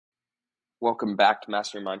Welcome back to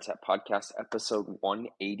Master Your Mindset Podcast, episode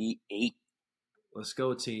 188. Let's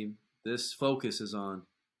go, team. This focus is on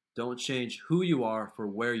don't change who you are for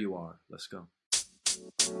where you are. Let's go.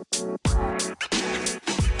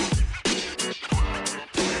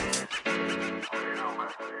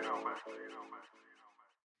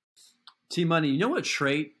 Team Money, you know what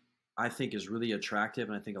trait I think is really attractive,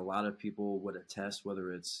 and I think a lot of people would attest,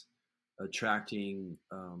 whether it's attracting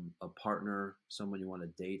a partner, someone you want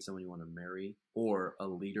to date, someone you want to marry, or a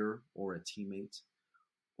leader or a teammate,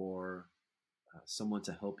 or someone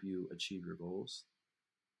to help you achieve your goals.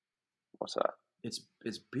 What's that?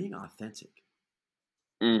 It's being authentic.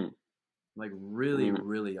 Mm. Like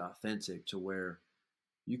really authentic, to where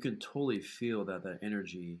you can totally feel that that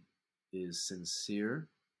energy is sincere.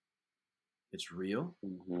 It's real.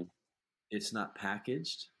 Mm-hmm. It's not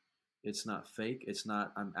packaged. It's not fake. It's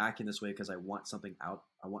not, I'm acting this way because I want something out.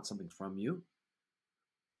 I want something from you.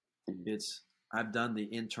 Mm-hmm. It's, I've done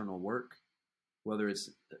the internal work, whether it's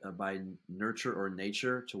by nurture or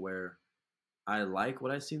nature, to where I like what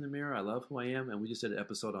I see in the mirror. I love who I am. And we just did an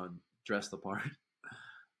episode on dress the part.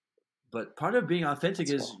 But part of being authentic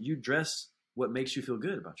is you dress what makes you feel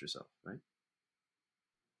good about yourself, right?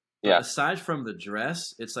 Yeah. But aside from the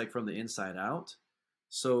dress, it's like from the inside out.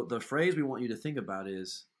 So the phrase we want you to think about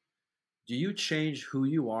is, do you change who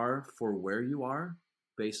you are for where you are,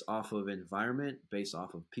 based off of environment, based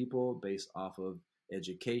off of people, based off of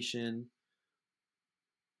education,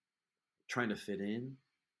 trying to fit in?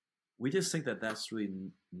 We just think that that's really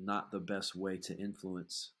not the best way to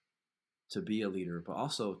influence, to be a leader, but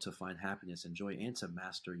also to find happiness and joy, and to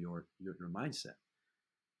master your mindset.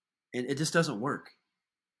 And it just doesn't work.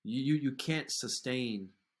 You can't sustain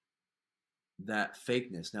that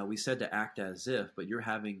fakeness. Now, we said to act as if, but you're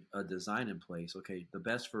having a design in place. Okay, the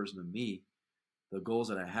best version of me, the goals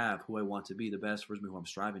that I have, who I want to be, the best version of who I'm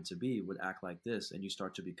striving to be, would act like this, and you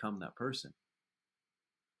start to become that person.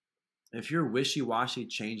 If you're wishy-washy,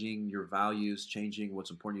 changing your values, changing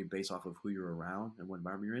what's important to you based off of who you're around and what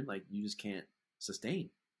environment you're in, like, you just can't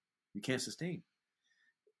sustain. You can't sustain.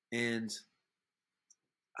 And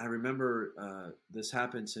I remember this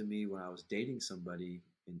happened to me when I was dating somebody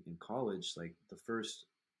in college. Like, the first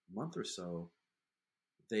month or so,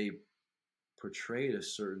 they portrayed a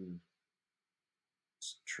certain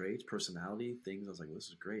traits, personality, things. I was like, well, this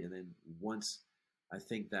is great. And then once I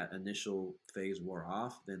think that initial phase wore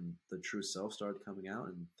off, then the true self started coming out,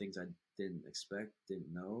 and things I didn't expect,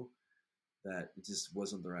 didn't know, that it just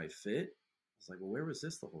wasn't the right fit. I was like, well, where was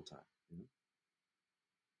this the whole time? You know?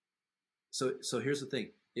 So here's the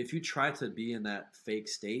thing. If you try to be in that fake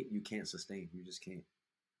state, you can't sustain. You just can't.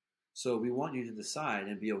 So we want you to decide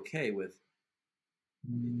and be okay with,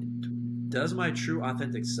 does my true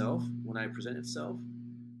authentic self, when I present itself,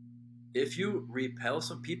 if you repel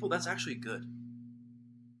some people, that's actually good.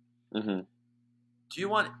 Mm-hmm. Do you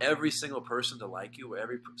want every single person to like you, or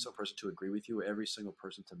every single person to agree with you, or every single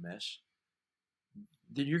person to mesh?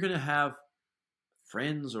 Then you're going to have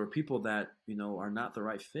friends or people that, you know, are not the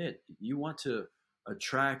right fit. You want to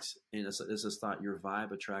attract, and this is thought, your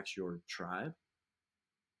vibe attracts your tribe.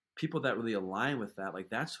 People that really align with that, like,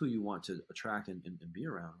 that's who you want to attract and be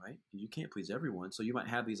around, right? You can't please everyone. So you might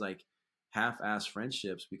have these like half-ass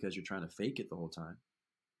friendships because you're trying to fake it the whole time.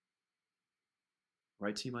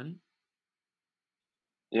 Right, T-Money?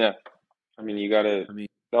 Yeah. I mean, that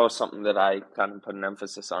was something that I kind of put an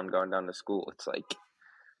emphasis on going down to school. It's like,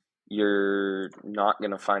 you're not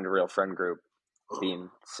going to find a real friend group being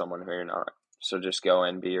someone who you're not. So just go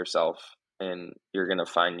and be yourself, and you're going to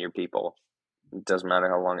find your people. It doesn't matter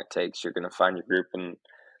how long it takes. You're going to find your group. And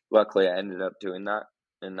luckily I ended up doing that.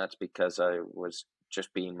 And that's because I was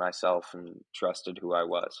just being myself and trusted who I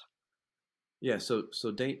was. Yeah, so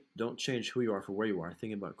don't change who you are for where you are.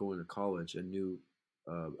 Thinking about going to college,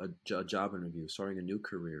 a job interview, starting a new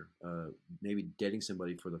career, maybe dating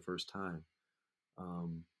somebody for the first time,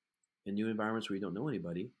 in new environments where you don't know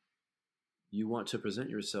anybody. You want to present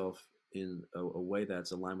yourself in a way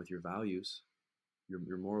that's aligned with your values,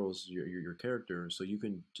 your morals, your character, so you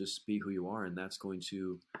can just be who you are, and that's going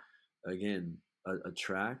to, again,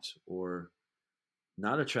 attract or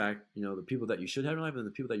not attract, you know, the people that you should have in life and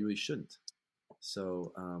the people that you really shouldn't.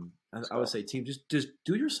 So I would say, team, just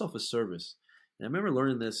do yourself a service. And I remember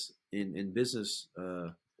learning this in business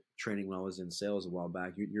training when I was in sales a while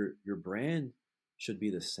back. Your brand should be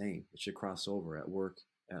the same. It should cross over at work,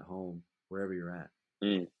 at home, wherever you're at.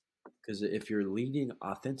 Because if you're leading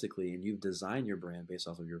authentically and you've designed your brand based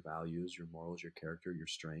off of your values, your morals, your character, your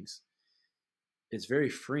strengths, it's very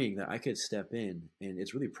freeing that I could step in, and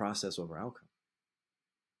it's really process over outcome.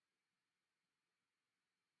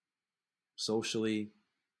 Socially,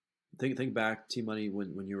 think back, T Money,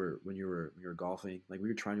 when you were golfing, like, were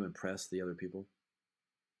you trying to impress the other people?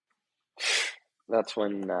 That's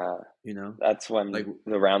when You know, that's when like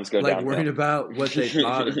the rounds go like downhill. worried about what they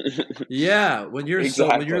thought. Yeah, when you're when you're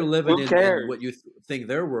Exactly. living Who in cares? what you think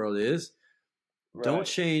their world is, don't Right.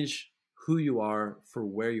 change who you are for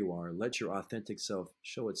where you are. Let your authentic self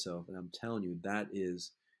show itself, and I'm telling you, that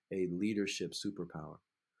is a leadership superpower.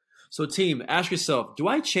 So, team, ask yourself: do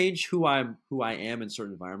I change who I am in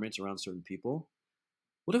certain environments around certain people?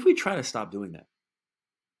 What if we try to stop doing that?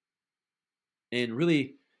 And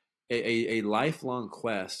really, a lifelong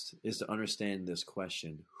quest is to understand this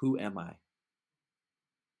question: who am I?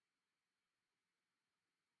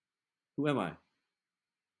 Who am I?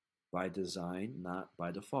 By design, not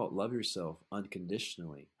by default. Love yourself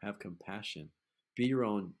unconditionally. Have compassion. Be your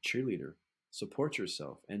own cheerleader. Support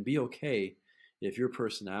yourself. And be okay if your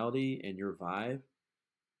personality and your vibe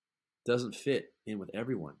doesn't fit in with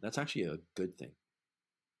everyone. That's actually a good thing.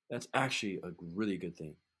 That's actually a really good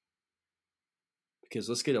thing. Because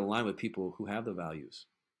let's get aligned with people who have the values,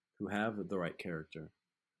 who have the right character,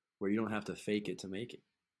 where you don't have to fake it to make it,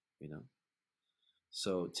 you know?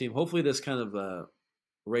 So, team, hopefully this kind of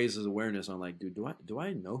raises awareness on, like, dude, do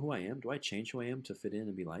I know who I am? Do I change who I am to fit in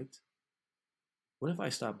and be liked? What if I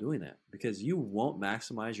stop doing that? Because you won't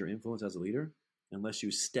maximize your influence as a leader unless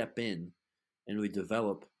you step in and really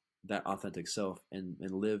develop that authentic self and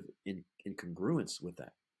live in congruence with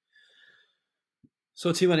that.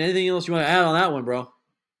 So, T-Man, anything else you want to add on that one, bro?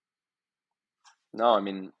 No, I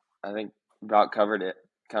mean, I think Doc covered it.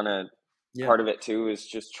 Kind of part of it too is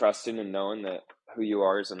just trusting and knowing that who you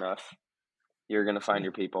are is enough. You're going to find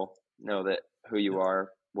your people. Know that who you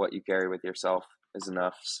are, what you carry with yourself is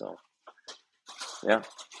enough. So, yeah.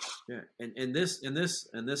 Yeah, and this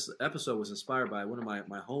episode was inspired by one of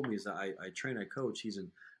my homies that I train, I coach. He's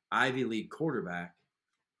an Ivy League quarterback,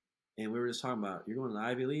 and we were just talking about, you're going to the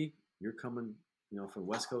Ivy League, you're coming, from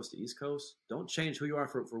West Coast to East Coast. Don't change who you are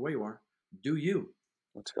for where you are. Do you?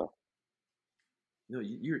 Let's go.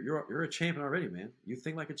 You're a champion already, man. You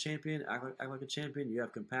think like a champion, act like a champion. You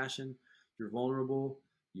have compassion. You're vulnerable.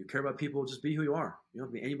 You care about people. Just be who you are. You don't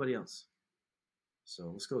have to be anybody else.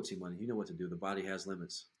 So let's go, T Money. You know what to do. The body has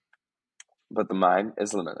limits, but the mind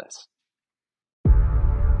is limitless.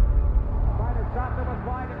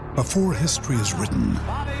 Before history is written,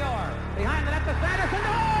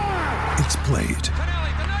 it's played.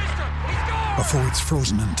 Before it's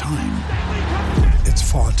frozen in time, it's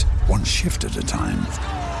fought one shift at a time.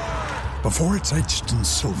 Before it's etched in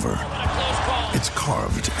silver, it's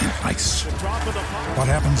carved in ice. What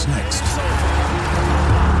happens next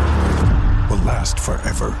will last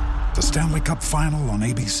forever. The Stanley Cup Final on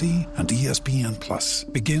ABC and ESPN Plus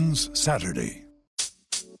begins Saturday.